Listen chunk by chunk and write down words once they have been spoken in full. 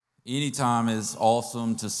Anytime is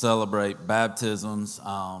awesome to celebrate baptisms,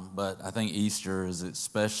 but I think Easter is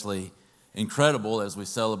especially incredible as we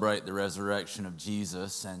celebrate the resurrection of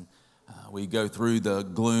Jesus. And we go through the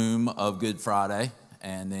gloom of Good Friday,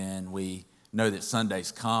 and then we know that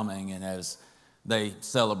Sunday's coming. And as they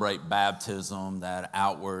celebrate baptism, that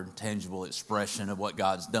outward, tangible expression of what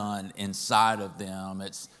God's done inside of them,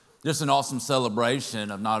 it's just an awesome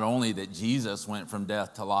celebration of not only that Jesus went from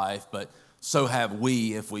death to life, but so have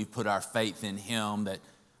we if we put our faith in Him, that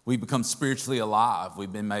we become spiritually alive.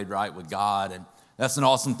 We've been made right with God, and that's an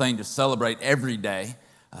awesome thing to celebrate every day.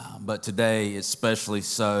 But today, especially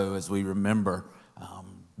so, as we remember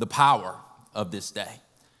the power of this day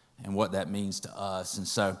and what that means to us. And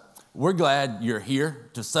so we're glad you're here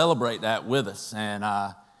to celebrate that with us. And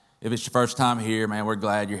if it's your first time here, man, we're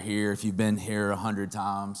glad you're here. If you've been here 100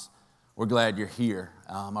 times, we're glad you're here.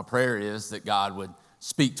 My prayer is that God would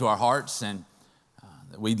speak to our hearts, and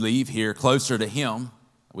that we'd leave here closer to Him.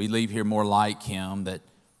 We'd leave here more like Him, that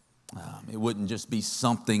it wouldn't just be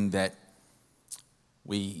something that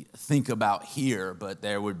we think about here, but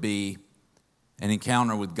there would be an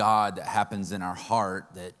encounter with God that happens in our heart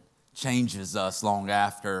that changes us long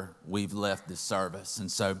after we've left this service.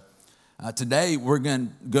 And so today we're going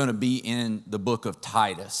to be in the book of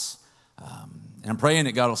Titus. And I'm praying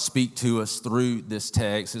that God will speak to us through this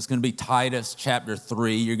text. It's going to be Titus chapter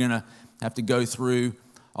 3. You're going to have to go through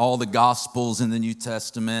all the Gospels in the New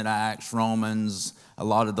Testament, Acts, Romans, a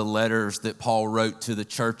lot of the letters that Paul wrote to the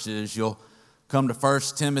churches. You'll come to 1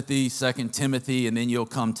 Timothy, 2 Timothy, and then you'll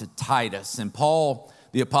come to Titus. And Paul,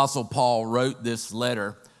 the Apostle Paul, wrote this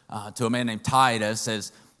letter to a man named Titus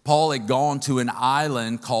as Paul had gone to an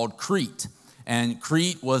island called Crete. And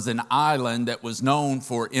Crete was an island that was known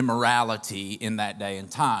for immorality in that day and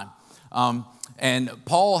time. And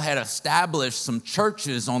Paul had established some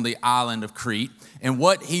churches on the island of Crete. And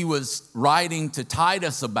what he was writing to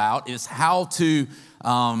Titus about is how to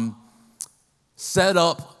set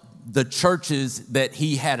up the churches that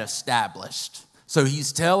he had established. So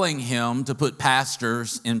he's telling him to put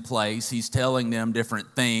pastors in place. He's telling them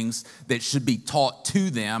different things that should be taught to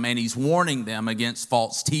them, and he's warning them against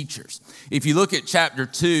false teachers. If you look at chapter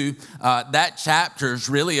 2, that chapter is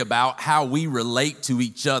really about how we relate to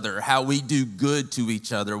each other, how we do good to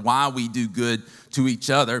each other, why we do good to each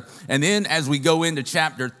other. And then as we go into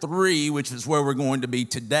chapter 3, which is where we're going to be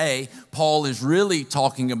today, Paul is really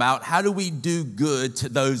talking about how do we do good to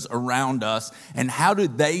those around us, and how do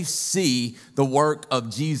they see the work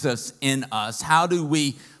of Jesus in us? How do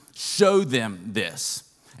we show them this?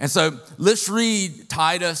 And so let's read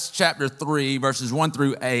Titus chapter 3, verses 1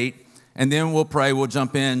 through 8, and then we'll pray. We'll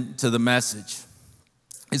jump into the message.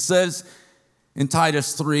 It says in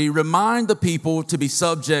Titus 3, remind the people to be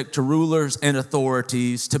subject to rulers and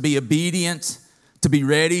authorities, to be obedient, to be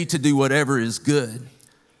ready to do whatever is good,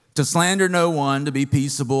 to slander no one, to be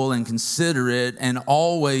peaceable and considerate, and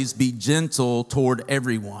always be gentle toward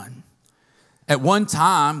everyone. At one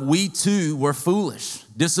time, we too were foolish,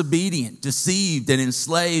 disobedient, deceived, and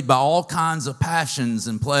enslaved by all kinds of passions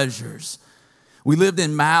and pleasures. We lived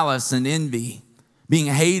in malice and envy, being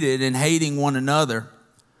hated and hating one another.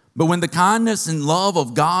 But when the kindness and love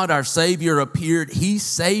of God, our Savior, appeared, He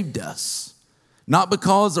saved us, not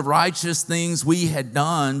because of righteous things we had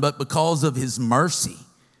done, but because of His mercy.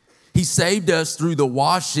 He saved us through the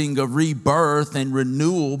washing of rebirth and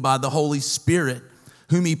renewal by the Holy Spirit,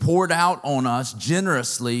 whom He poured out on us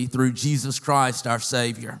generously through Jesus Christ, our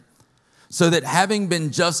Savior, so that having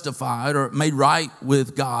been justified or made right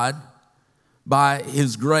with God by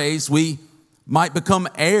His grace, we might become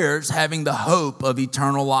heirs, having the hope of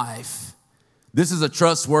eternal life. This is a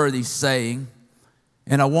trustworthy saying,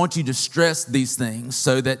 and I want you to stress these things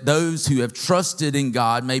so that those who have trusted in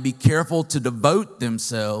God may be careful to devote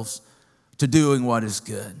themselves to doing what is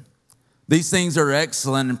good. These things are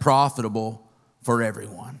excellent and profitable for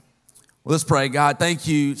everyone. Well, let's pray. God, thank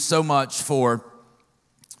you so much for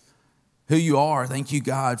who you are. Thank you,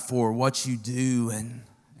 God, for what you do,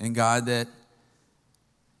 and God, that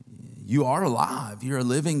you are alive. You're a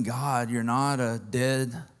living God. You're not a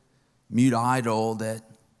dead, mute idol that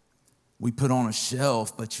we put on a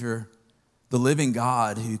shelf, but you're the living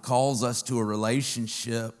God who calls us to a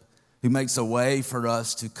relationship, who makes a way for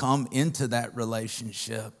us to come into that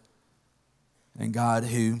relationship, and God,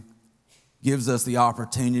 who gives us the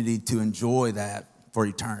opportunity to enjoy that for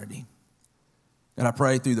eternity. And I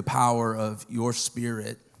pray through the power of your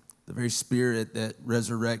Spirit, the very Spirit that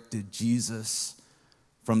resurrected Jesus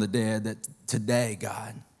from the dead, that today,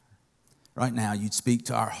 God, right now, you'd speak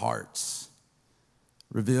to our hearts.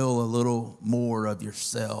 Reveal a little more of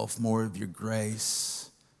yourself, more of your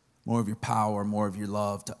grace, more of your power, more of your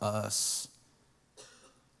love to us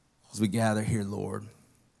as we gather here, Lord.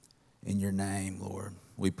 In your name, Lord,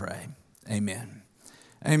 we pray. Amen.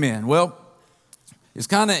 Amen. Well, it's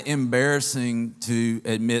kind of embarrassing to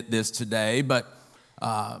admit this today, but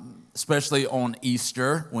especially on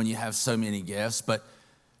Easter when you have so many guests. But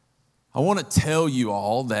I want to tell you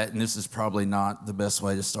all that, and this is probably not the best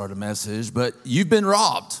way to start a message, but you've been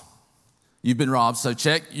robbed. You've been robbed. So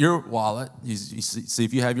check your wallet. You see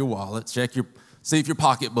if you have your wallet. See if your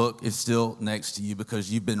pocketbook is still next to you,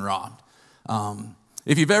 because you've been robbed.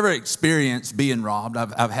 If you've ever experienced being robbed,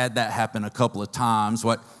 I've had that happen a couple of times.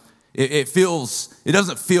 It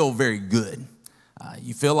doesn't feel very good.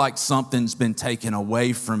 You feel like something's been taken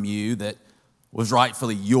away from you that was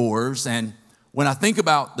rightfully yours. And when I think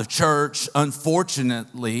about the church,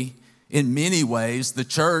 unfortunately, in many ways, the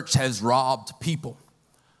church has robbed people.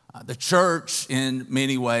 The church, in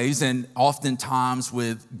many ways, and oftentimes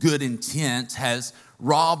with good intent, has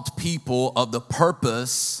robbed people of the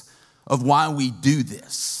purpose of why we do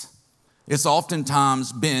this. It's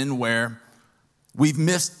oftentimes been where we've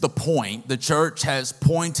missed the point. The church has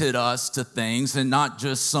pointed us to things, and not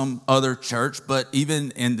just some other church, but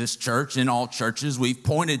even in this church, in all churches, we've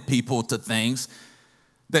pointed people to things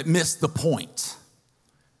that miss the point.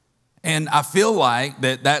 And I feel like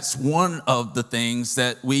that's one of the things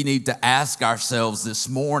that we need to ask ourselves this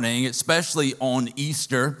morning, especially on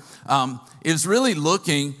Easter, is really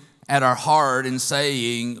looking at our heart and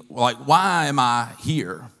saying, like, why am I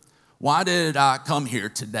here? Why did I come here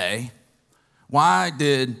today? Why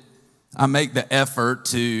did I make the effort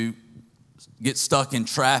to get stuck in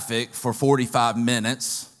traffic for 45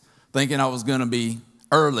 minutes thinking I was going to be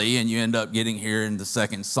early, and you end up getting here in the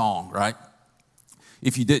second song, right?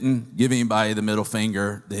 If you didn't give anybody the middle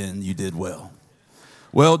finger, then you did well.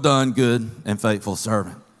 Well done, good and faithful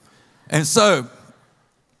servant. And so,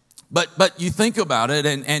 but you think about it,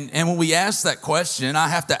 and when we ask that question, I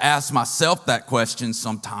have to ask myself that question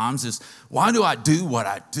sometimes, is why do I do what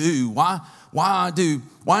I do? Why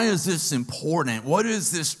is this important? What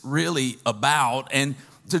is this really about? And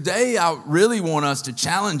today I really want us to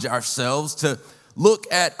challenge ourselves to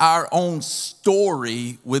look at our own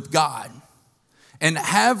story with God. And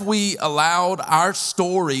have we allowed our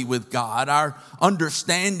story with God, our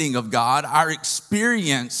understanding of God, our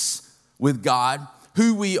experience with God,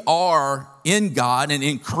 who we are in God and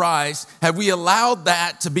in Christ, have we allowed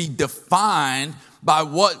that to be defined by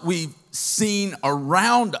what we've seen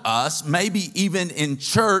around us, maybe even in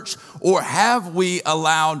church, or have we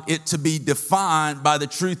allowed it to be defined by the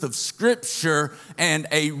truth of Scripture and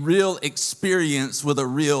a real experience with a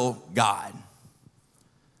real God?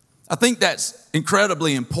 I think that's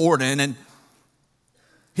incredibly important, and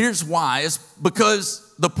here's why. It's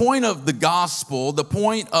because the point of the gospel, the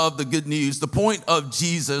point of the good news, the point of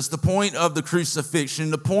Jesus, the point of the crucifixion,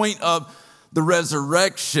 the point of the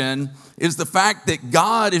resurrection is the fact that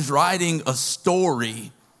God is writing a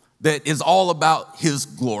story that is all about His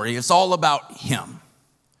glory. It's all about Him.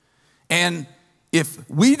 And if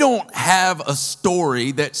we don't have a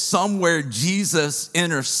story that somewhere Jesus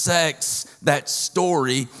intersects that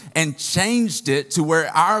story and changed it to where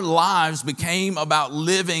our lives became about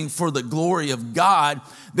living for the glory of God,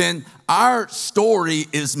 then our story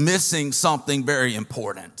is missing something very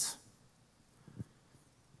important.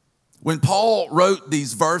 When Paul wrote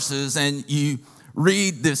these verses and you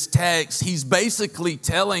read this text, he's basically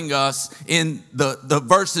telling us in the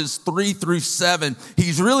verses 3 through 7,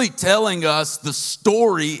 he's really telling us the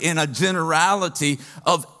story in a generality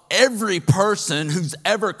of every person who's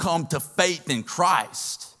ever come to faith in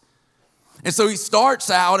Christ. And so he starts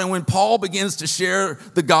out, and when Paul begins to share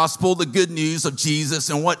the gospel, the good news of Jesus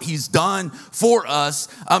and what He's done for us,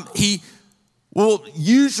 he will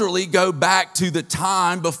usually go back to the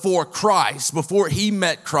time before Christ, before He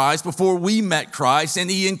met Christ, before we met Christ, and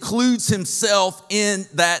he includes himself in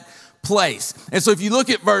that place. And so if you look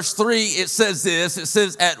at verse 3, it says this, it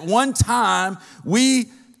says, "At one time we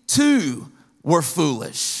too were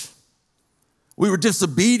foolish. We were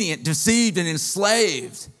disobedient, deceived, and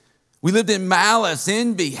enslaved. We lived in malice,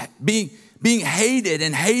 envy, being hated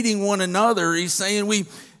and hating one another." He's saying we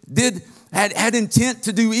had intent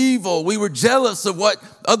to do evil. We were jealous of what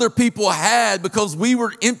other people had because we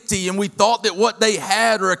were empty, and we thought that what they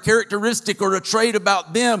had, or a characteristic or a trait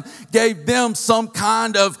about them, gave them some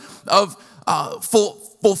kind of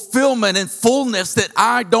fulfillment and fullness that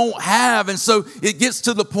I don't have. And so it gets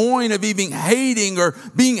to the point of even hating or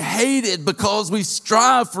being hated because we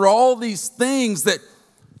strive for all these things that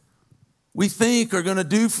we think are going to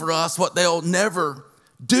do for us what they'll never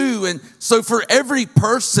do. And so for every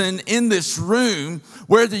person in this room,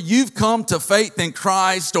 whether you've come to faith in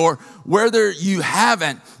Christ or whether you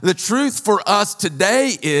haven't, the truth for us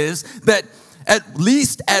today is that at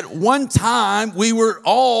least at one time, we were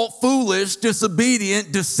all foolish,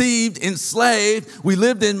 disobedient, deceived, enslaved. We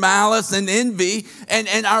lived in malice and envy, and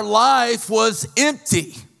our life was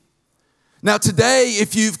empty. Now today,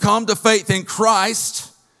 if you've come to faith in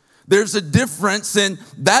Christ, there's a difference in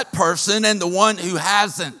that person and the one who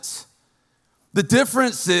hasn't. The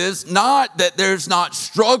difference is not that there's not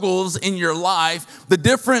struggles in your life. The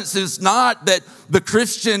difference is not that the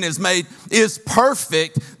Christian is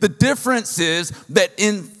perfect. The difference is that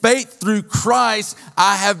in faith through Christ,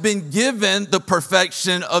 I have been given the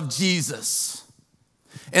perfection of Jesus.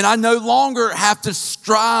 And I no longer have to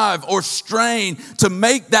strive or strain to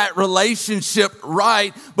make that relationship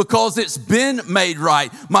right because it's been made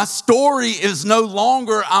right. My story is no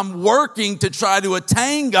longer I'm working to try to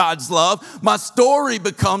attain God's love. My story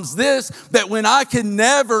becomes this, that when I could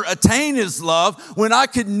never attain His love, when I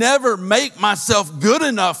could never make myself good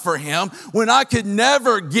enough for Him, when I could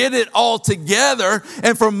never get it all together,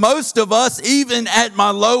 and for most of us, even at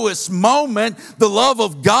my lowest moment, the love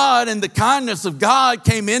of God and the kindness of God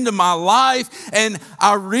came into my life, and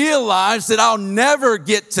I realized that I'll never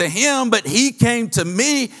get to Him, but He came to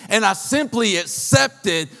me, and I simply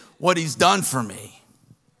accepted what He's done for me.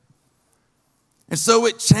 And so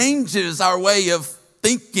it changes our way of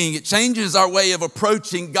thinking. It changes our way of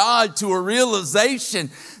approaching God to a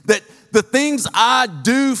realization that the things I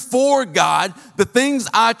do for God, the things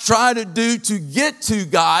I try to do to get to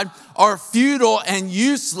God are futile and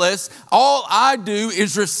useless. All I do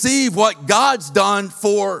is receive what God's done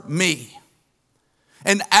for me.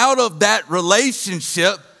 And out of that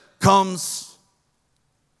relationship comes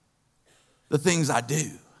the things I do.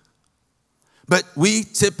 But we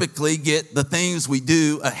typically get the things we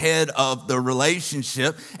do ahead of the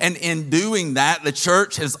relationship. And in doing that, the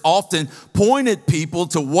church has often pointed people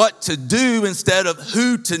to what to do instead of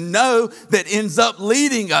who to know, that ends up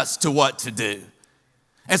leading us to what to do.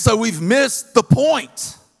 And so we've missed the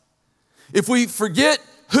point. If we forget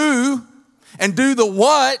who and do the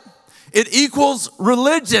what, it equals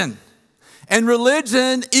religion. And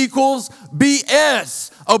religion equals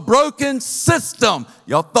BS, a broken system.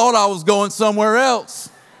 Y'all thought I was going somewhere else.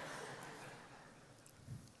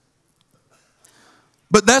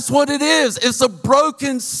 But that's what it is. It's a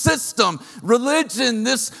broken system. Religion,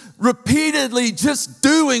 this repeatedly just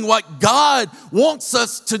doing what God wants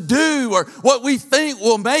us to do or what we think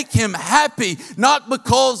will make Him happy, not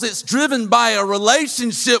because it's driven by a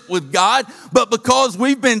relationship with God, but because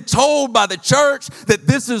we've been told by the church that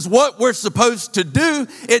this is what we're supposed to do.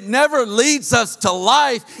 It never leads us to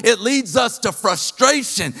life. It leads us to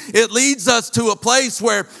frustration. It leads us to a place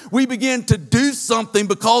where we begin to do something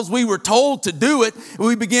because we were told to do it.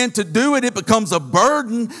 We begin to do it, it becomes a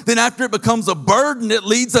burden. Then after it becomes a burden, it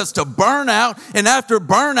leads us to burnout. And after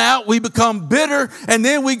burnout, we become bitter. And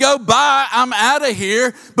then we go, bye, I'm out of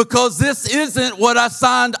here because this isn't what I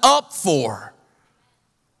signed up for.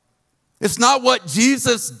 It's not what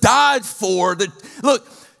Jesus died for. Look,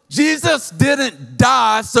 Jesus didn't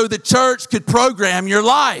die so the church could program your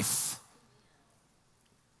life.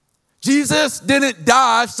 Jesus didn't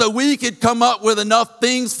die so we could come up with enough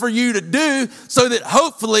things for you to do so that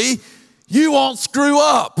hopefully you won't screw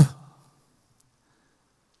up.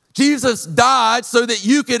 Jesus died so that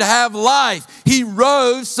you could have life. He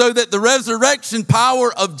rose so that the resurrection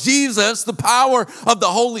power of Jesus, the power of the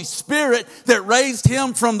Holy Spirit that raised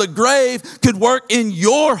Him from the grave, could work in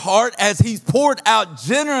your heart as He's poured out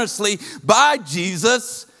generously by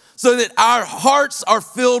Jesus, so that our hearts are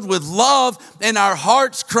filled with love and our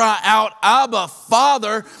hearts cry out, Abba,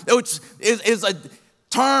 Father, which is a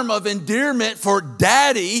term of endearment for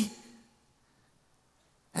daddy.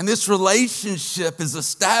 And this relationship is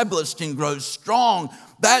established and grows strong.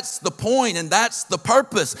 That's the point and that's the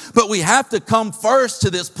purpose. But we have to come first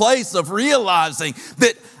to this place of realizing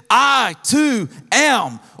that I too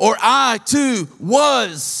am, or I too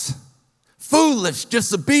was foolish,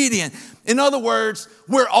 disobedient. In other words,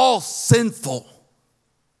 we're all sinful.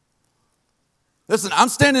 Listen, I'm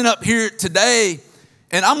standing up here today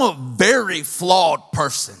and I'm a very flawed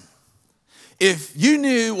person. If you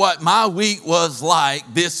knew what my week was like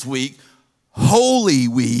this week, Holy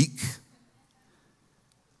Week,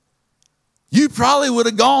 you probably would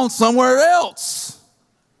have gone somewhere else.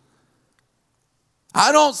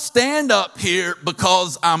 I don't stand up here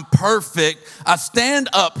because I'm perfect. I stand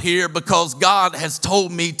up here because God has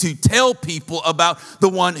told me to tell people about the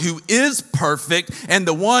one who is perfect and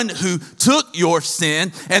the one who took your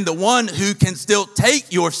sin and the one who can still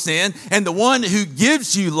take your sin and the one who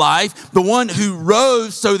gives you life, the one who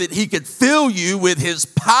rose so that he could fill you with his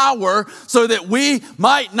power so that we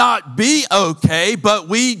might not be okay, but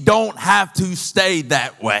we don't have to stay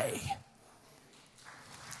that way.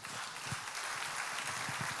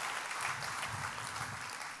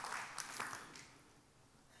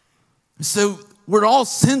 So we're all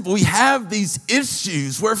sinful. We have these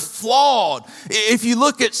issues. We're flawed. If you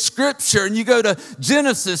look at Scripture and you go to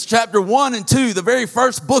Genesis chapter 1 and 2, the very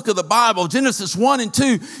first book of the Bible, Genesis 1 and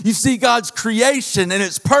 2, you see God's creation and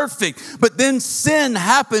it's perfect. But then sin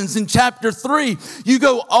happens in chapter 3. You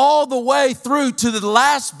go all the way through to the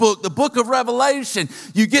last book, the book of Revelation.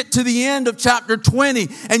 You get to the end of chapter 20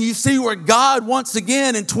 and you see where God once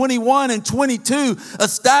again in 21 and 22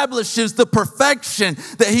 establishes the perfection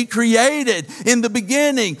that he created in the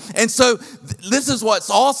beginning. And so this is what's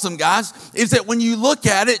awesome, guys, is that when you look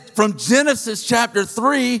at it from Genesis chapter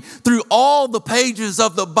 3 through all the pages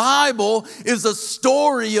of the Bible is a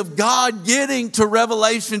story of God getting to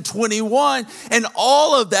Revelation 21. And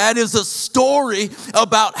all of that is a story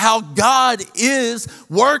about how God is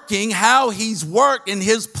working, how he's worked in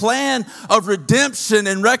his plan of redemption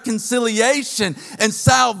and reconciliation and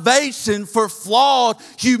salvation for flawed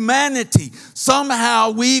humanity. Somehow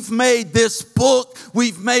we've made this book,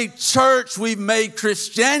 we've made church, we've made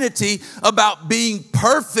Christianity about being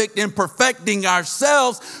perfect and perfecting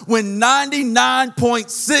ourselves when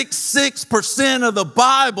 99.66% of the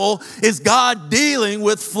Bible is God dealing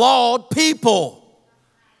with flawed people.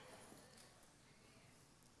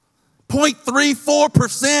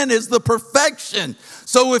 0.34% is the perfection.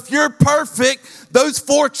 So if you're perfect, those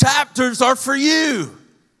 4 chapters are for you.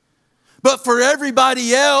 But for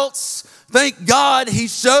everybody else, thank God he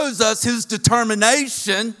shows us his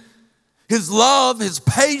determination, his love, his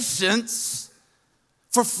patience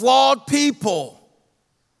for flawed people.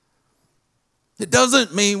 It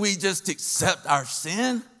doesn't mean we just accept our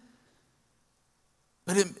sin,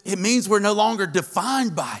 but it means we're no longer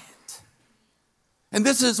defined by it. And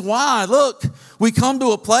this is why, look, we come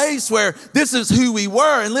to a place where this is who we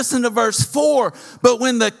were. And listen to verse 4. But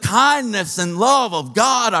when the kindness and love of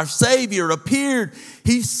God, our Savior, appeared,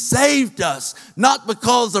 he saved us, not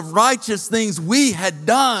because of righteous things we had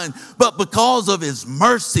done, but because of his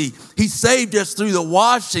mercy. He saved us through the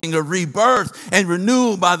washing of rebirth and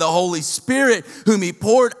renewal by the Holy Spirit, whom he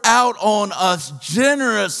poured out on us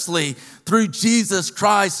generously through Jesus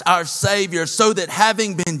Christ our Savior, so that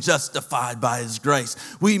having been justified by his grace,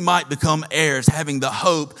 we might become heirs, having the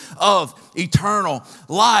hope of eternal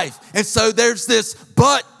life. And so there's this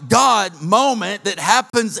but God moment that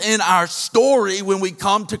happens in our story when we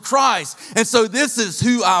come to Christ. And so this is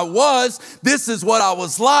who I was. This is what I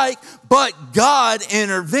was like. But God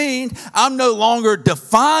intervened. I'm no longer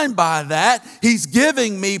defined by that. He's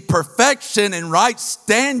giving me perfection and right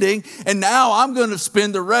standing. And now I'm going to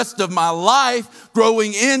spend the rest of my life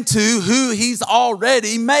growing into who he's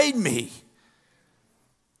already made me.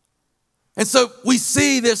 And so we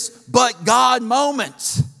see this but God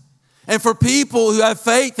moment. And for people who have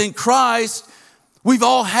faith in Christ, we've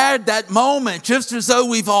all had that moment, just as though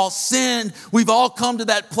we've all sinned. We've all come to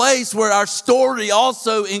that place where our story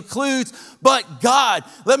also includes, but God.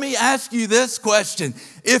 Let me ask you this question.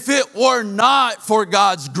 If it were not for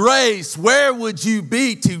God's grace, where would you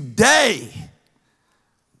be today?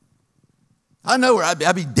 I know where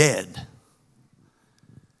I'd be dead.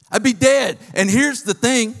 I'd be dead. And here's the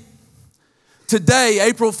thing. Today,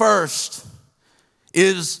 April 1st,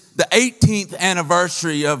 is the 18th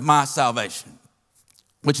anniversary of my salvation,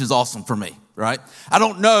 which is awesome for me, right? I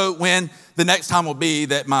don't know when the next time will be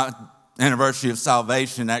that my anniversary of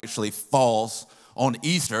salvation actually falls on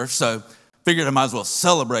Easter, so figured I might as well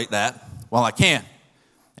celebrate that while I can.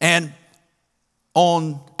 And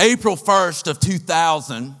on April 1st of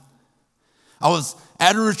 2000, I was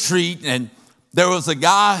at a retreat, and there was a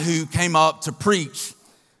guy who came up to preach.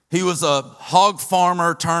 He was a hog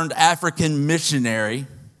farmer turned African missionary.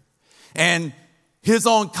 And his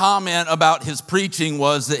own comment about his preaching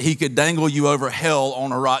was that he could dangle you over hell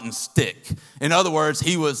on a rotten stick. In other words,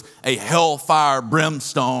 he was a hellfire,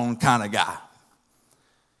 brimstone kind of guy.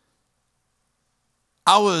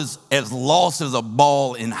 I was as lost as a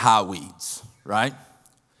ball in high weeds, right?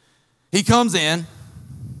 He comes in.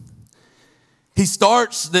 He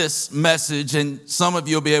starts this message, and some of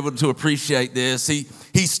you will be able to appreciate this. He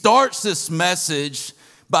starts this message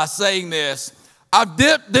by saying this: I've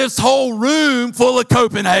dipped this whole room full of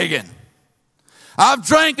Copenhagen. I've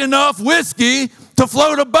drank enough whiskey to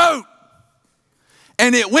float a boat.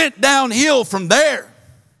 And it went downhill from there.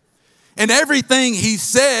 And everything he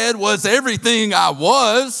said was everything I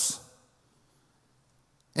was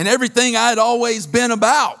and everything I had always been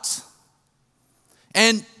about.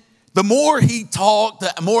 And the more he talked,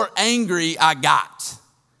 the more angry I got.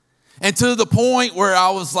 And to the point where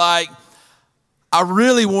I was like, I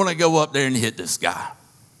really want to go up there and hit this guy.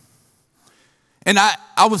 And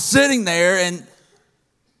I was sitting there, and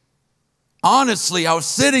honestly, I was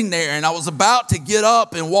sitting there and I was about to get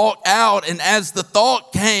up and walk out. And as the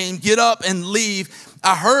thought came, get up and leave,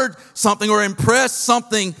 I heard something or impressed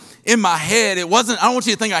something in my head. It wasn't, I don't want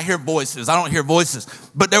you to think I hear voices. I don't hear voices.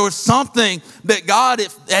 But there was something that God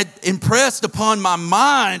had impressed upon my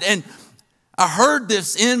mind. And I heard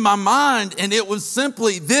this in my mind, and it was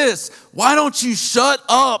simply this: why don't you shut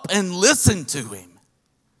up and listen to him?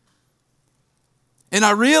 And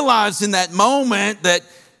I realized in that moment that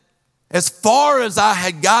as far as I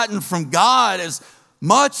had gotten from God, as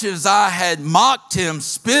much as I had mocked him,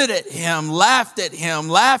 spit at him, laughed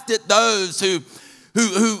at those who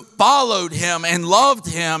followed him and loved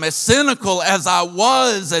him, as cynical as I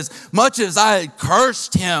was, as much as I had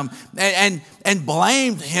cursed him and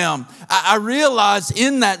blamed him, I realized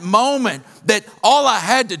in that moment that all I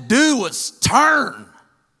had to do was turn.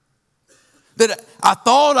 That I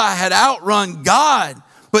thought I had outrun God,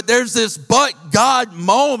 but there's this but God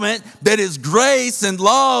moment that His grace and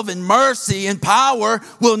love and mercy and power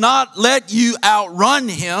will not let you outrun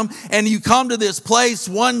Him. And you come to this place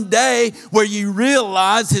one day where you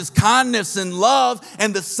realize His kindness and love,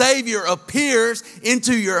 and the Savior appears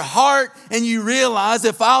into your heart, and you realize,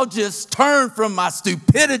 if I'll just turn from my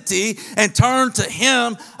stupidity and turn to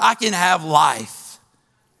Him, I can have life.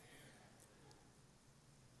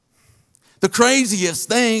 The craziest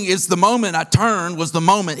thing is the moment I turned was the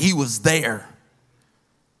moment He was there.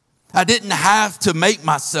 I didn't have to make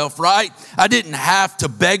myself right. I didn't have to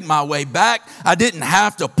beg my way back. I didn't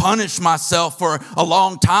have to punish myself for a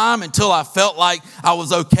long time until I felt like I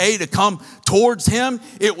was okay to come towards Him.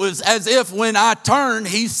 It was as if when I turned,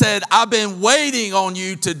 He said, I've been waiting on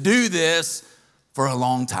you to do this for a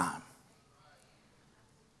long time.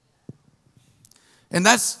 And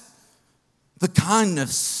that's the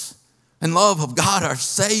kindness and love of God, our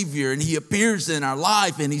Savior. And He appears in our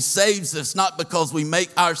life, and He saves us not because we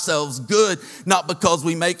make ourselves good, not because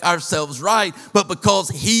we make ourselves right, but because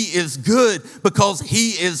He is good, because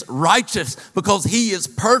He is righteous, because He is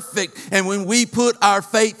perfect. And when we put our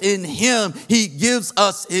faith in Him, He gives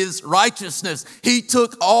us His righteousness. He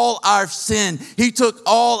took all our sin. He took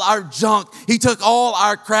all our junk. He took all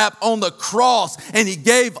our crap on the cross, and He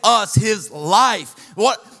gave us His life.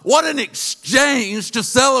 What an exchange to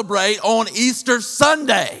celebrate on Easter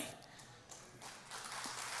Sunday.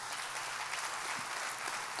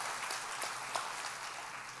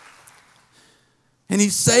 And He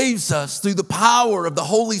saves us through the power of the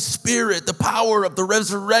Holy Spirit, the power of the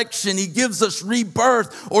resurrection. He gives us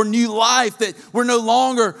rebirth or new life, that we're no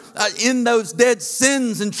longer in those dead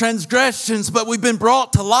sins and transgressions, but we've been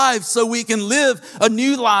brought to life so we can live a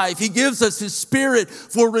new life. He gives us His Spirit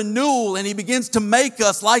for renewal, and He begins to make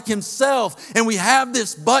us like Himself. And we have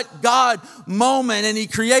this but God moment, and He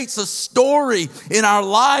creates a story in our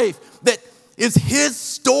life that is His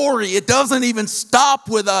story. It doesn't even stop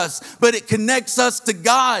with us, but it connects us to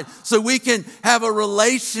God so we can have a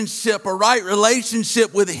relationship, a right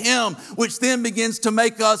relationship with Him, which then begins to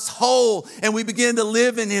make us whole, and we begin to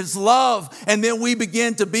live in His love, and then we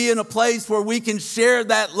begin to be in a place where we can share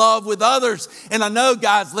that love with others. And I know,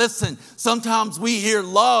 guys, listen, sometimes we hear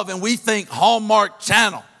love and we think Hallmark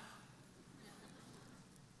Channel,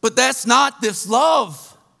 but that's not this love.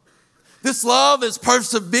 This love is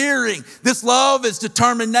persevering. This love is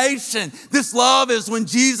determination. This love is when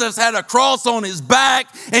Jesus had a cross on His back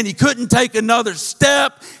and He couldn't take another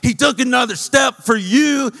step. He took another step for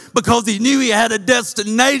you because He knew He had a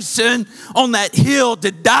destination on that hill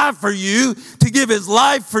to die for you, to give His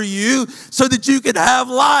life for you so that you could have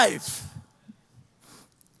life.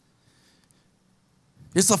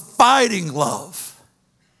 It's a fighting love.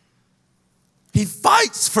 He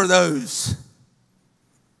fights for those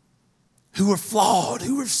who are flawed,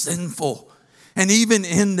 who are sinful, and even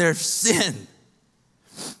in their sin,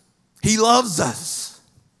 He loves us.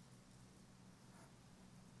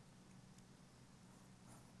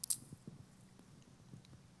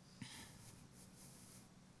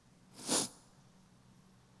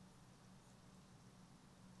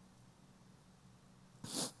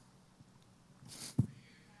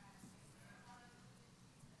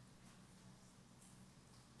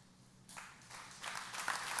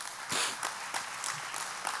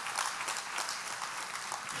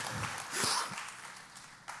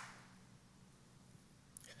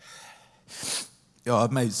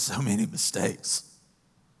 I've made so many mistakes.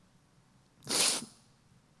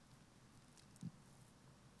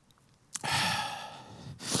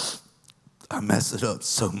 I mess it up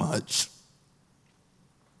so much.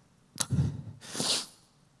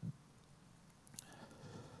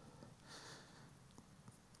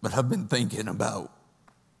 But I've been thinking about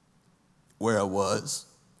where I was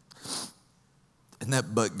in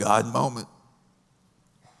that but God moment.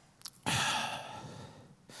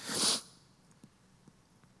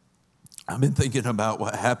 I've been thinking about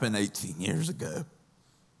what happened 18 years ago.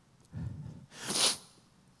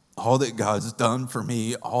 All that God's done for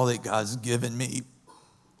me, all that God's given me.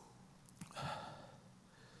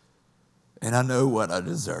 And I know what I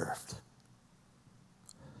deserved.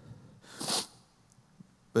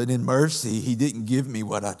 But in mercy, he didn't give me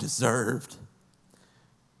what I deserved.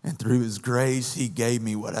 And through his grace, he gave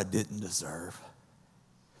me what I didn't deserve.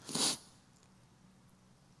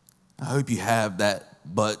 I hope you have that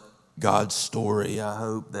but God story. I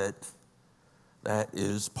hope that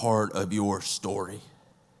is part of your story.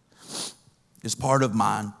 It's part of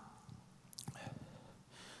mine.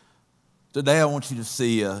 Today I want you to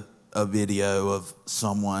see a video of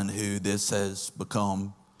someone who this has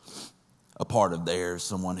become a part of theirs,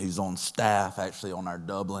 someone who's on staff actually on our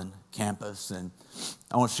Dublin campus. And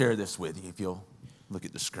I want to share this with you if you'll look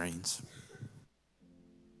at the screens.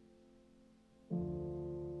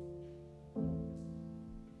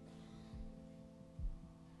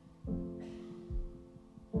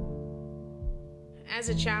 As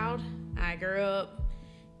a child, I grew up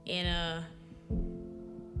in a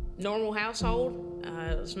normal household.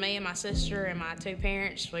 It was me and my sister and my two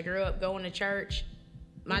parents. We grew up going to church.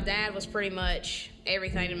 My dad was pretty much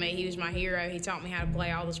everything to me. He was my hero. He taught me how to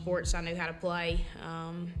play all the sports I knew how to play.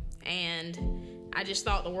 And I just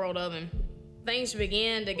thought the world of him. Things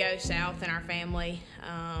began to go south in our family.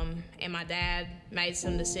 And my dad made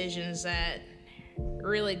some decisions that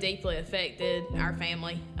really deeply affected our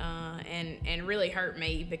family and really hurt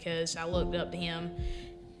me because I looked up to him.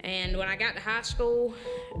 And when I got to high school,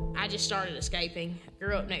 I just started escaping. I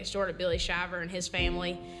grew up next door to Billy Shiver and his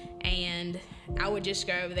family, and I would just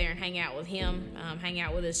go over there and hang out with him, hang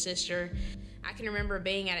out with his sister. I can remember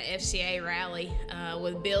being at an FCA rally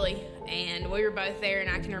with Billy, and we were both there, and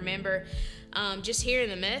I can remember just hearing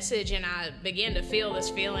the message, and I began to feel this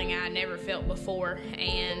feeling I had never felt before.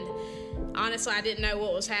 And honestly, I didn't know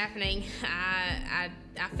what was happening.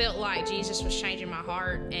 I felt like Jesus was changing my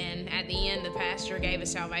heart, and at the end, the pastor gave a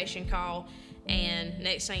salvation call, and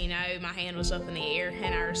next thing you know, my hand was up in the air,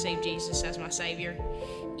 and I received Jesus as my Savior.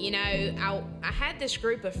 You know, I had this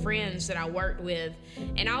group of friends that I worked with,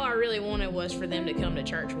 and all I really wanted was for them to come to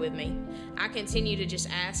church with me. I continued to just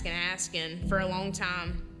ask, and for a long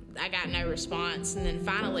time, I got no response, and then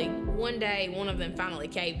finally, one day, one of them finally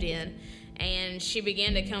caved in, and she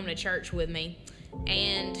began to come to church with me,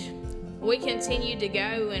 and we continued to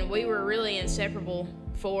go, and we were really inseparable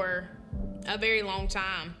for a very long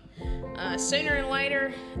time. Sooner and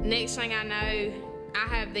later, next thing I know,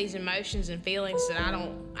 I have these emotions and feelings that I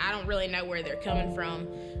don't really know where they're coming from,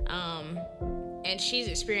 and she's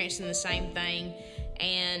experiencing the same thing.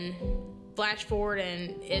 And flash forward,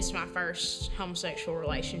 and it's my first homosexual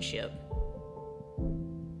relationship.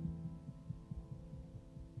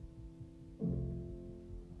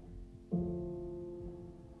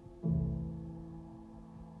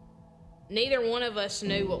 Neither one of us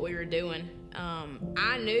knew what we were doing.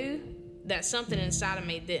 I knew that something inside of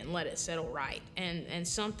me didn't let it settle right, and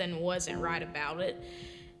something wasn't right about it.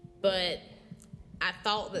 But I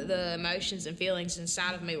thought that the emotions and feelings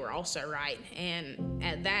inside of me were also right. And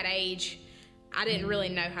at that age, I didn't really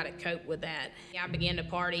know how to cope with that. I began to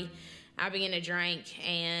party, I began to drink,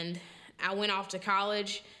 and I went off to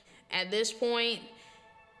college. At this point,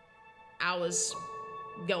 I was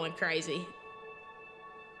going crazy.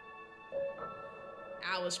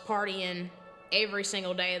 I was partying every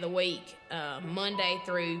single day of the week. Monday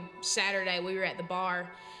through Saturday, we were at the bar,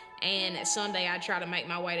 and at Sunday, I'd try to make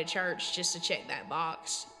my way to church just to check that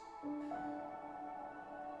box.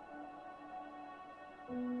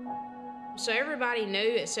 So everybody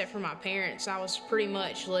knew, except for my parents, I was pretty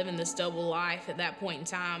much living this double life at that point in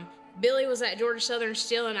time. Billy was at Georgia Southern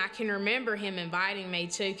still, and I can remember him inviting me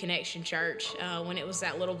to Connection Church when it was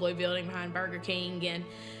that little blue building behind Burger King, and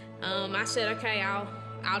I said, okay,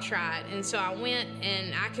 I'll try it. And so I went,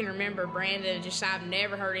 and I can remember Brandon, I've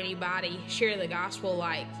never heard anybody share the gospel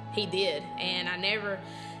like he did. And I never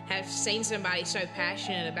have seen somebody so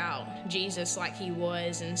passionate about Jesus like he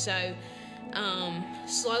was. And so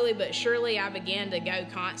slowly but surely I began to go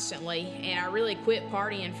constantly, and I really quit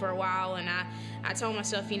partying for a while. And I told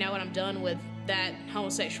myself, you know what, I'm done with that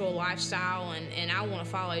homosexual lifestyle, and I want to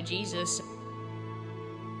follow Jesus.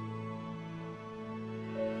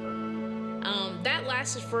 That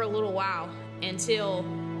lasted for a little while until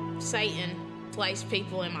Satan placed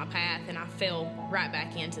people in my path and I fell right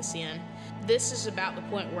back into sin. This is about the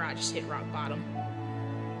point where I just hit rock bottom.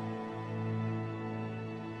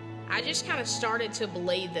 I just kind of started to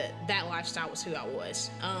believe that lifestyle was who I was.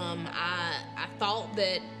 I thought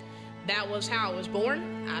that was how I was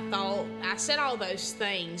born. I said all those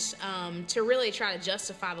things to really try to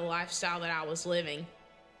justify the lifestyle that I was living.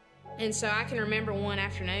 And so I can remember one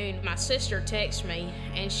afternoon, my sister texted me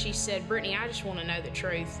and she said, "Brittany, I just want to know the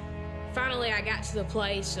truth." Finally, I got to the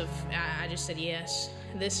place of, I just said, yes,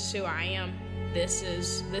 this is who I am. This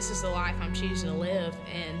is the life I'm choosing to live.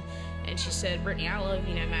 And she said, "Brittany, I love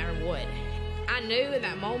you no matter what." I knew in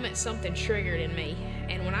that moment something triggered in me.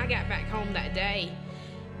 And when I got back home that day,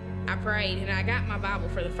 I prayed and I got my Bible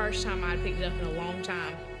for the first time I'd picked it up in a long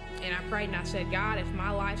time. And I prayed and I said, "God, if my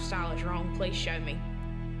lifestyle is wrong, please show me."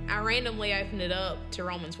 I randomly opened it up to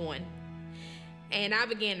Romans 1. And I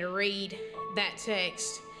began to read that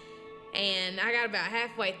text. And I got about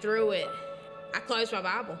halfway through it. I closed my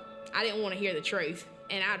Bible. I didn't want to hear the truth.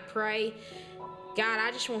 And I'd pray, "God,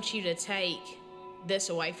 I just want you to take this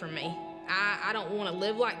away from me. I don't want to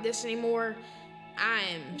live like this anymore. I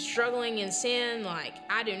am struggling in sin. Like,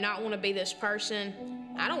 I do not want to be this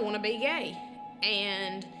person. I don't want to be gay."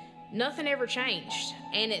 And nothing ever changed.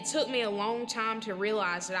 And it took me a long time to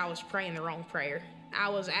realize that I was praying the wrong prayer. I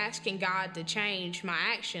was asking God to change my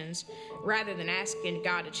actions rather than asking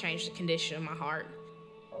God to change the condition of my heart.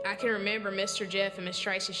 I can remember Mr. Jeff and Miss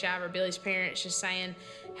Tracy Shiver, Billy's parents, just saying,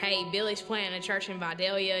 "Hey, Billy's planting a church in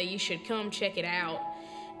Vidalia. You should come check it out."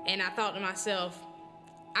 And I thought to myself,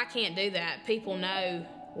 I can't do that. People know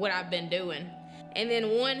what I've been doing. And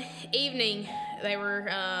then one evening, they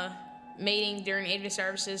were meeting during evening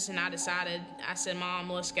services, and I said, "Mom,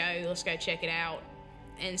 let's go check it out."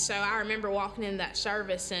 And so I remember walking into that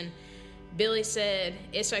service, and Billy said,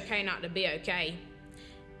 "It's okay not to be okay."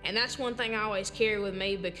 And that's one thing I always carry with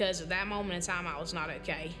me, because at that moment in time, I was not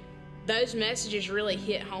okay. Those messages really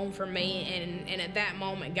hit home for me, and at that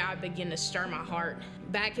moment, God began to stir my heart.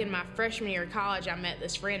 Back in my freshman year of college, I met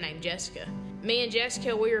this friend named Jessica. Me and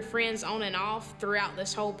Jessica, we were friends on and off throughout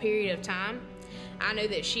this whole period of time. I knew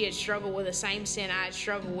that she had struggled with the same sin I had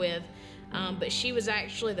struggled with, but she was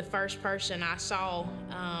actually the first person I saw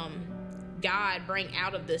God bring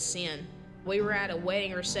out of this sin. We were at a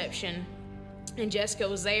wedding reception, and Jessica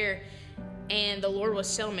was there, and the Lord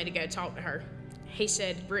was telling me to go talk to her. He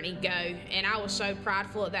said, "Brittany, go." And I was so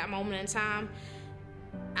prideful at that moment in time,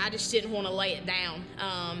 I just didn't want to lay it down.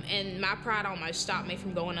 And my pride almost stopped me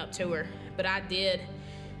from going up to her, but I did.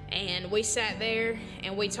 And we sat there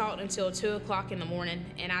and we talked until 2 o'clock in the morning.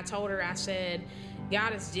 And I told her, I said,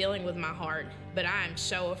 "God is dealing with my heart, but I am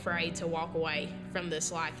so afraid to walk away from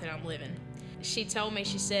this life that I'm living." She told me,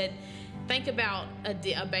 she said, "Think about a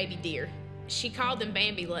baby deer." She called them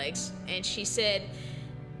Bambi legs. And she said,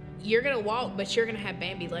 "You're going to walk, but you're going to have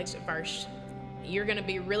Bambi legs at first. You're going to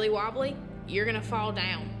be really wobbly. You're going to fall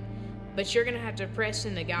down, but you're going to have to press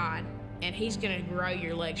into God, and He's going to grow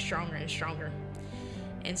your legs stronger and stronger."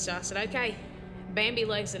 And so I said, "Okay, Bambi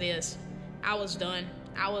legs it is." I was done.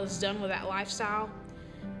 I was done with that lifestyle.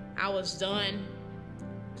 I was done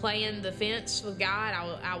playing the fence with God.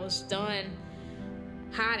 I was done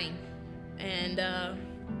hiding. And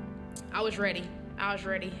I was ready.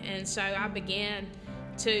 And so I began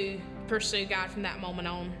to pursue God from that moment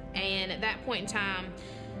on. And at that point in time,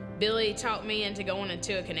 Billy talked me into going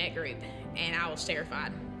into a Connect group, and I was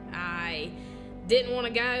terrified. I didn't want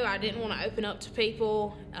to go. I didn't want to open up to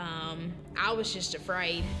people. I was just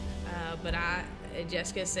afraid. But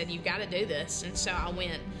Jessica said, "You've got to do this." And so I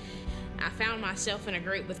went. I found myself in a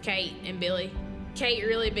group with Kate and Billy. Kate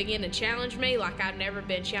really began to challenge me like I've never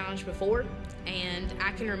been challenged before. And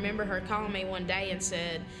I can remember her calling me one day and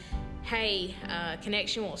said, "Hey,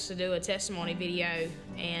 Connection wants to do a testimony video,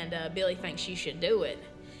 and Billy thinks you should do it."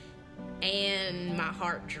 And my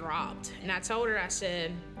heart dropped. And I told her, I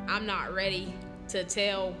said, "I'm not ready to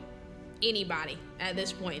tell anybody at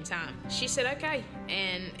this point in time." She said, "Okay."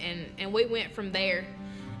 And we went from there.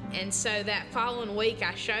 And so that following week,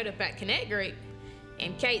 I showed up at Connect Group,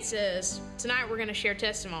 and Kate says, "Tonight we're going to share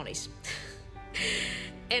testimonies."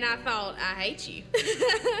 And I thought, I hate you.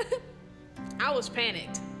 I was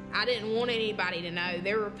panicked. I didn't want anybody to know.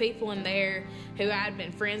 There were people in there who I had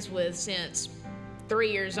been friends with since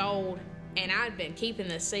 3 years old, and I'd been keeping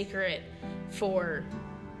this secret for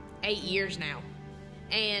 8 years now.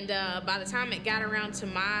 And by the time it got around to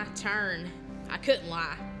my turn, I couldn't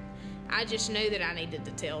lie. I just knew that I needed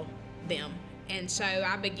to tell them. And so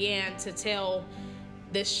I began to tell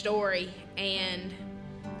this story, and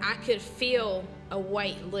I could feel a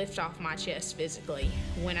weight lift off my chest physically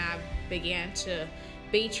when I began to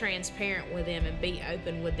be transparent with them and be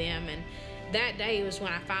open with them. And that day was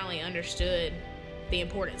when I finally understood the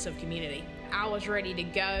importance of community. I was ready to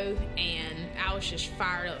go, and I was just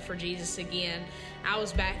fired up for Jesus again. I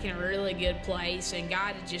was back in a really good place, and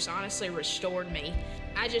God had just honestly restored me.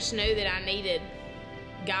 I just knew that I needed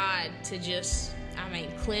God to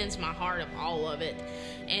cleanse my heart of all of it.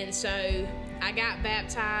 And so I got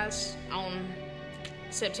baptized on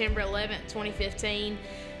September 11th, 2015,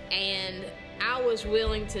 and I was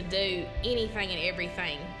willing to do anything and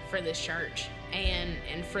everything for this church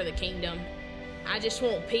and for the kingdom. I just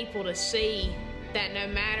want people to see that no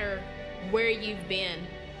matter where you've been,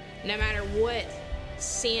 no matter what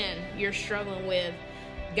sin you're struggling with,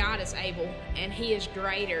 God is able, and He is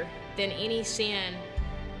greater than any sin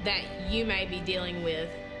that you may be dealing with,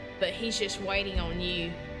 but He's just waiting on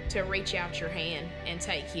you to reach out your hand and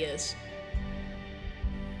take His.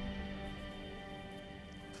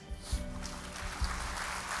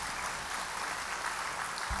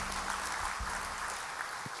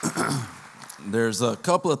 There's a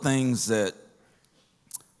couple of things that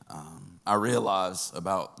I realize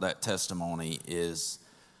about that testimony is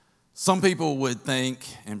some people would think,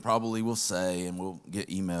 and probably will say, and we'll get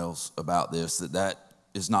emails about this, that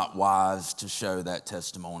is not wise to show that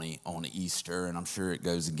testimony on Easter, and I'm sure it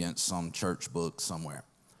goes against some church book somewhere.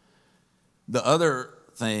 The other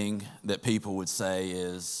thing that people would say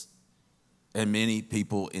is, and many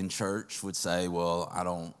people in church would say, well, I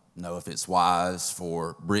don't know if it's wise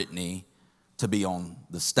for Brittany to be on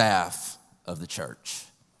the staff of the church.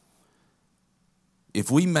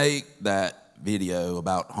 If we make that video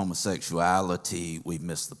about homosexuality, we've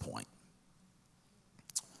missed the point.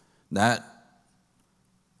 That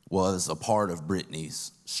was a part of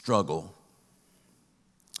Brittany's struggle.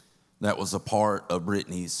 That was a part of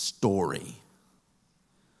Brittany's story.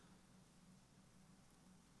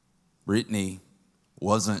 Brittany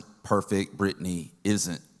wasn't perfect. Brittany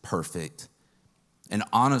isn't perfect. And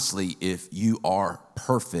honestly, if you are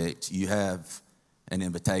perfect, you have an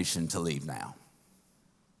invitation to leave now.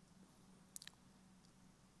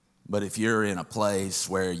 But if you're in a place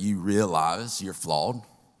where you realize you're flawed,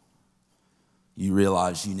 you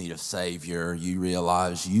realize you need a Savior, you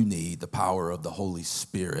realize you need the power of the Holy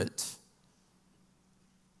Spirit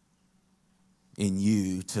in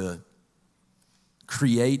you to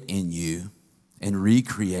create in you and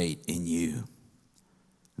recreate in you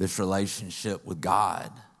this relationship with God,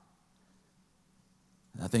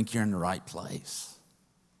 I think you're in the right place.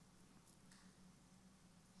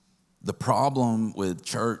 The problem with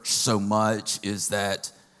church so much is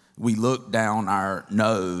that we look down our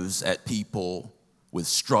nose at people with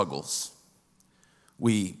struggles.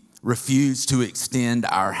 We refuse to extend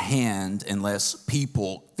our hand unless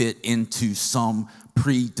people fit into some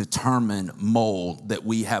predetermined mold that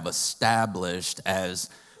we have established as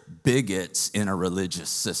bigots in a religious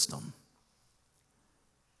system.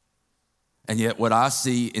 And yet what I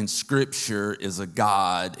see in Scripture is a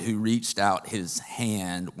God who reached out His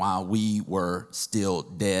hand while we were still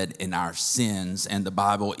dead in our sins. And the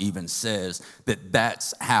Bible even says that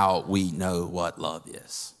that's how we know what love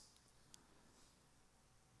is.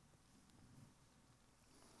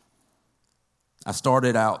 I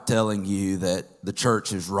started out telling you that the church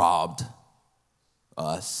has robbed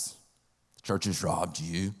us. The church has robbed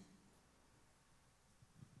you.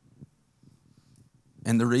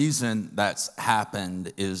 And the reason that's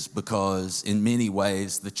happened is because in many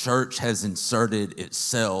ways the church has inserted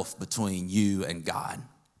itself between you and God.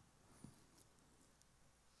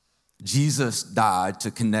 Jesus died to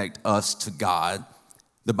connect us to God.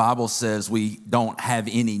 The Bible says we don't have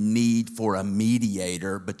any need for a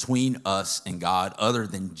mediator between us and God other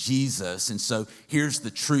than Jesus. And so here's the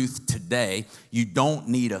truth today. You don't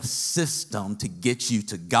need a system to get you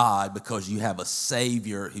to God because you have a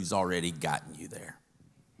Savior who's already gotten you there.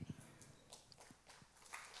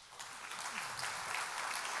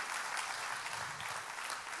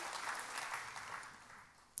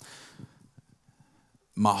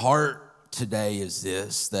 My heart today is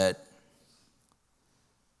this, that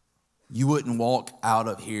you wouldn't walk out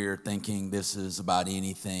of here thinking this is about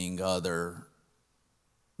anything other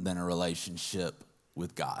than a relationship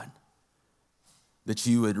with God. That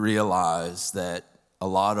you would realize that a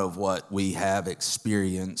lot of what we have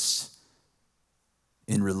experienced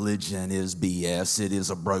in religion is BS. It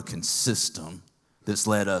is a broken system that's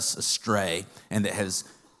led us astray and that has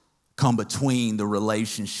come between the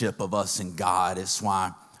relationship of us and God. It's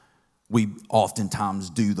why we oftentimes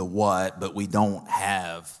do the what, but we don't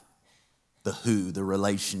have the who, the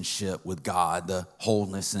relationship with God, the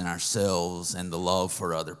wholeness in ourselves, and the love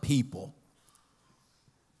for other people.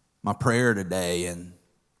 My prayer today, and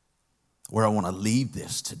where I want to leave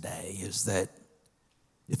this today, is that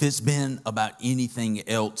if it's been about anything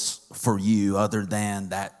else for you other than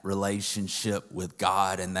that relationship with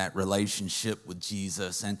God and that relationship with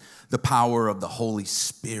Jesus and the power of the Holy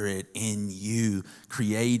Spirit in you,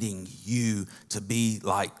 creating you to be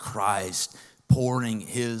like Christ, pouring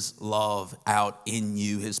his love out in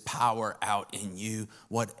you, his power out in you,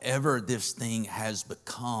 whatever this thing has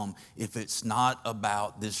become, if it's not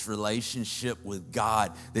about this relationship with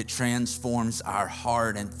God that transforms our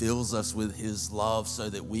heart and fills us with his love so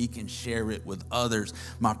that we can share it with others,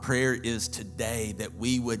 my prayer is today that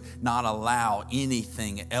we would not allow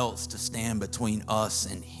anything else to stand between us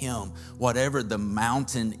and him. Whatever the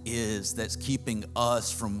mountain is that's keeping us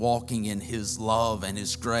from walking in his love and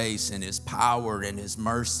his grace and his power and his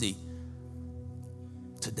mercy,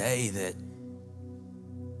 today, that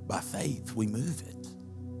by faith we move it.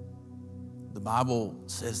 The Bible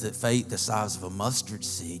says that faith the size of a mustard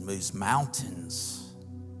seed moves mountains.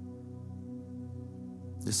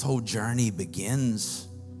 This whole journey begins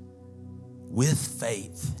with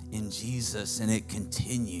faith in Jesus, and it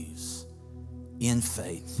continues in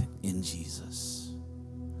faith in Jesus.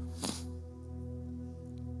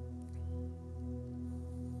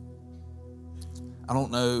 I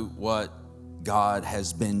don't know what God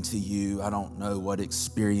has been to you. I don't know what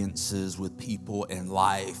experiences with people in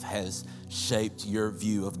life has shaped your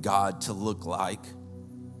view of God to look like.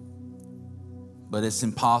 But it's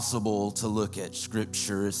impossible to look at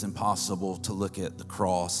Scripture, it's impossible to look at the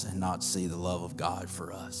cross and not see the love of God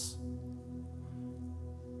for us.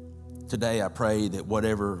 Today I pray that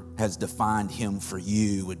whatever has defined him for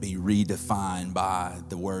you would be redefined by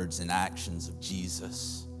the words and actions of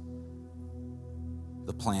Jesus.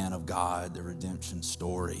 The plan of God, the redemption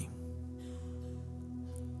story.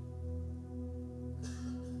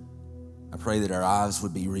 I pray that our eyes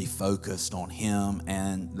would be refocused on him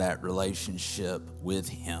and that relationship with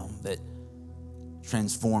him that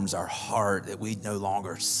transforms our heart, that we no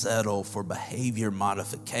longer settle for behavior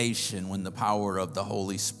modification when the power of the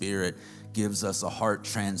Holy Spirit gives us a heart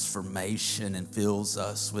transformation and fills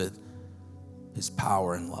us with his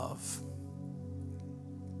power and love.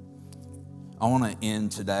 I want to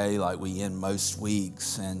end today like we end most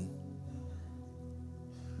weeks, and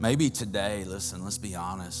maybe today, listen, let's be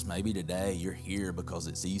honest, maybe today you're here because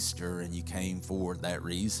it's Easter and you came for that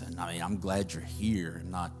reason. I mean, I'm glad you're here.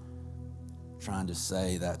 I'm not trying to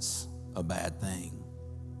say that's a bad thing,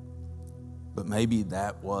 but maybe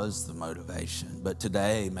that was the motivation. But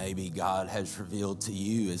today, maybe God has revealed to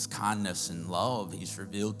you his kindness and love. He's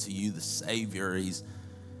revealed to you the Savior. He's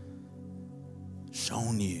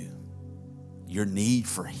shown you your need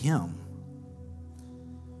for him.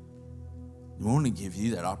 We want to give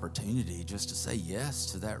you that opportunity just to say yes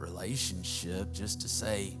to that relationship, just to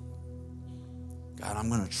say, God, I'm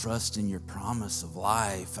going to trust in your promise of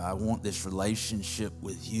life. I want this relationship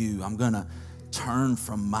with you. I'm going to turn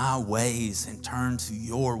from my ways and turn to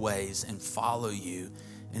your ways and follow you.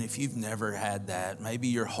 And if you've never had that, maybe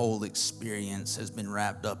your whole experience has been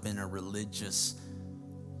wrapped up in a religious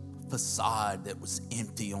facade that was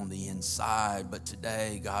empty on the inside, but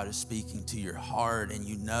today God is speaking to your heart, and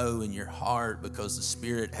you know in your heart, because the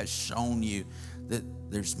Spirit has shown you that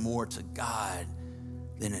there's more to God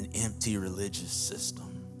than an empty religious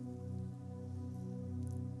system.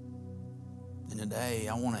 And today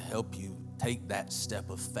I want to help you take that step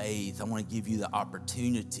of faith. I want to give you the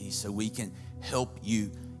opportunity so we can help you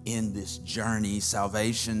in this journey.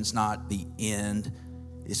 Salvation's not the end.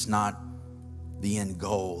 It's not the end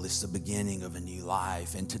goal. It's the beginning of a new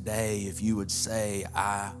life. And today, if you would say,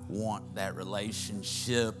 I want that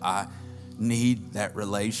relationship, I need that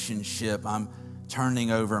relationship, I'm turning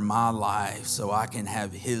over my life so I can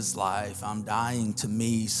have his life, I'm dying to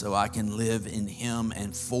me so I can live in him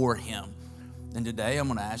and for him. And today I'm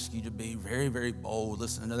going to ask you to be very, very bold.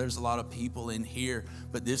 Listen, I know there's a lot of people in here,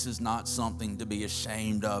 but this is not something to be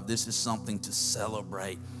ashamed of. This is something to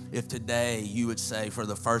celebrate. If today you would say, for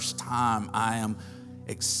the first time, I am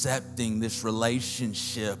accepting this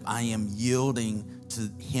relationship, I am yielding to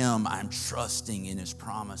him, I'm trusting in his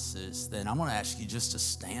promises, then I'm going to ask you just to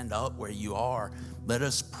stand up where you are. Let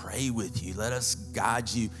us pray with you. Let us guide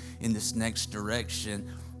you in this next direction.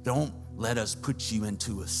 Don't let us put you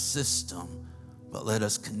into a system, but let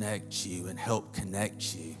us connect you and help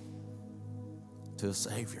connect you to a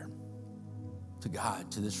Savior, to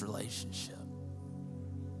God, to this relationship.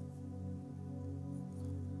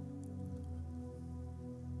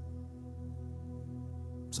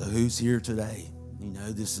 So who's here today? You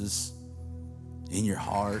know, this is in your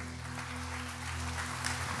heart.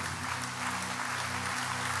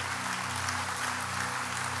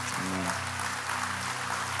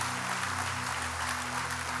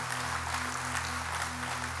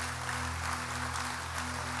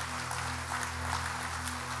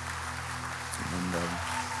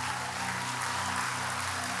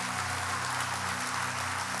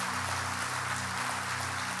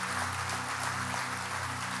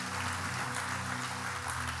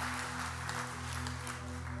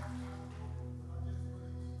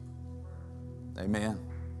 Amen.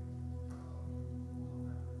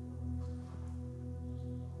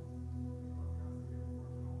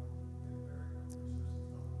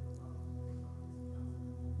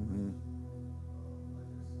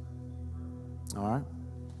 All right.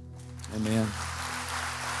 Amen.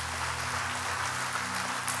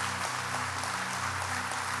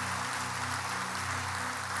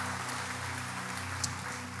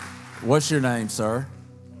 What's your name, sir?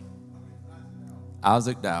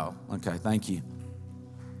 Isaac Dow. Okay, thank you.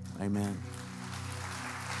 Amen.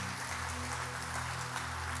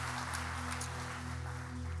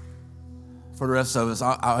 For the rest of us,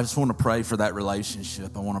 I just want to pray for that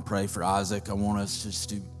relationship. I want to pray for Isaac. I want us just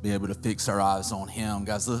to be able to fix our eyes on him.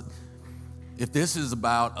 Guys, look, if this is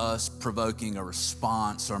about us provoking a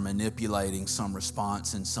response or manipulating some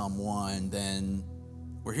response in someone, then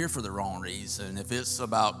we're here for the wrong reason. If it's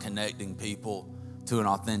about connecting people to an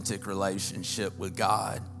authentic relationship with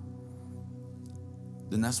God,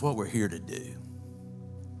 then that's what we're here to do.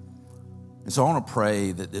 And so I want to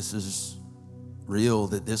pray that this is real,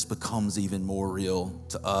 that this becomes even more real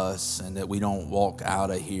to us, and that we don't walk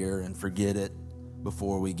out of here and forget it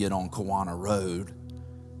before we get on Kiwanis Road,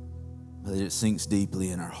 but that it sinks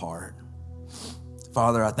deeply in our heart.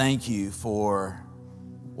 Father, I thank you for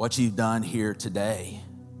what you've done here today.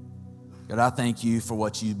 God, I thank you for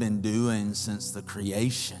what you've been doing since the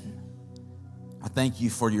creation. I thank you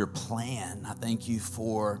for your plan. I thank you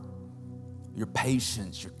for your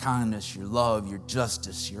patience, your kindness, your love, your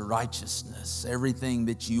justice, your righteousness, everything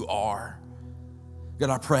that you are. God,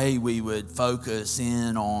 I pray we would focus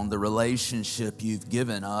in on the relationship you've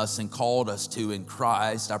given us and called us to in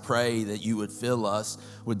Christ. I pray that you would fill us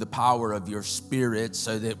with the power of your Spirit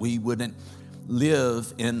so that we wouldn't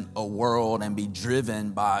live in a world and be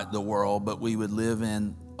driven by the world, but we would live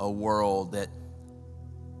in a world that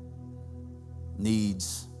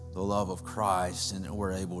needs the love of Christ, and that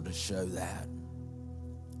we're able to show that.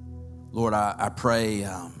 Lord, I pray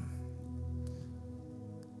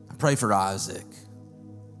for Isaac.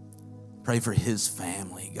 Pray for his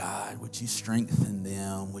family, God. Would you strengthen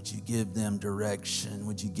them? Would you give them direction?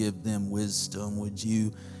 Would you give them wisdom? Would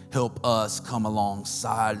you help us come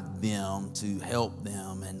alongside them to help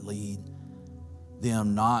them and lead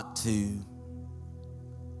them not to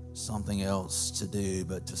something else to do,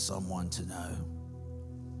 but to someone to know?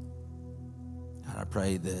 God, I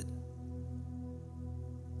pray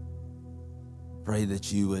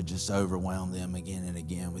that you would just overwhelm them again and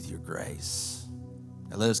again with your grace.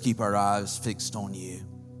 Now let us keep our eyes fixed on you.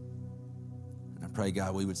 And I pray,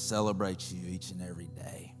 God, we would celebrate you each and every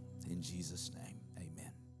day. In Jesus' name.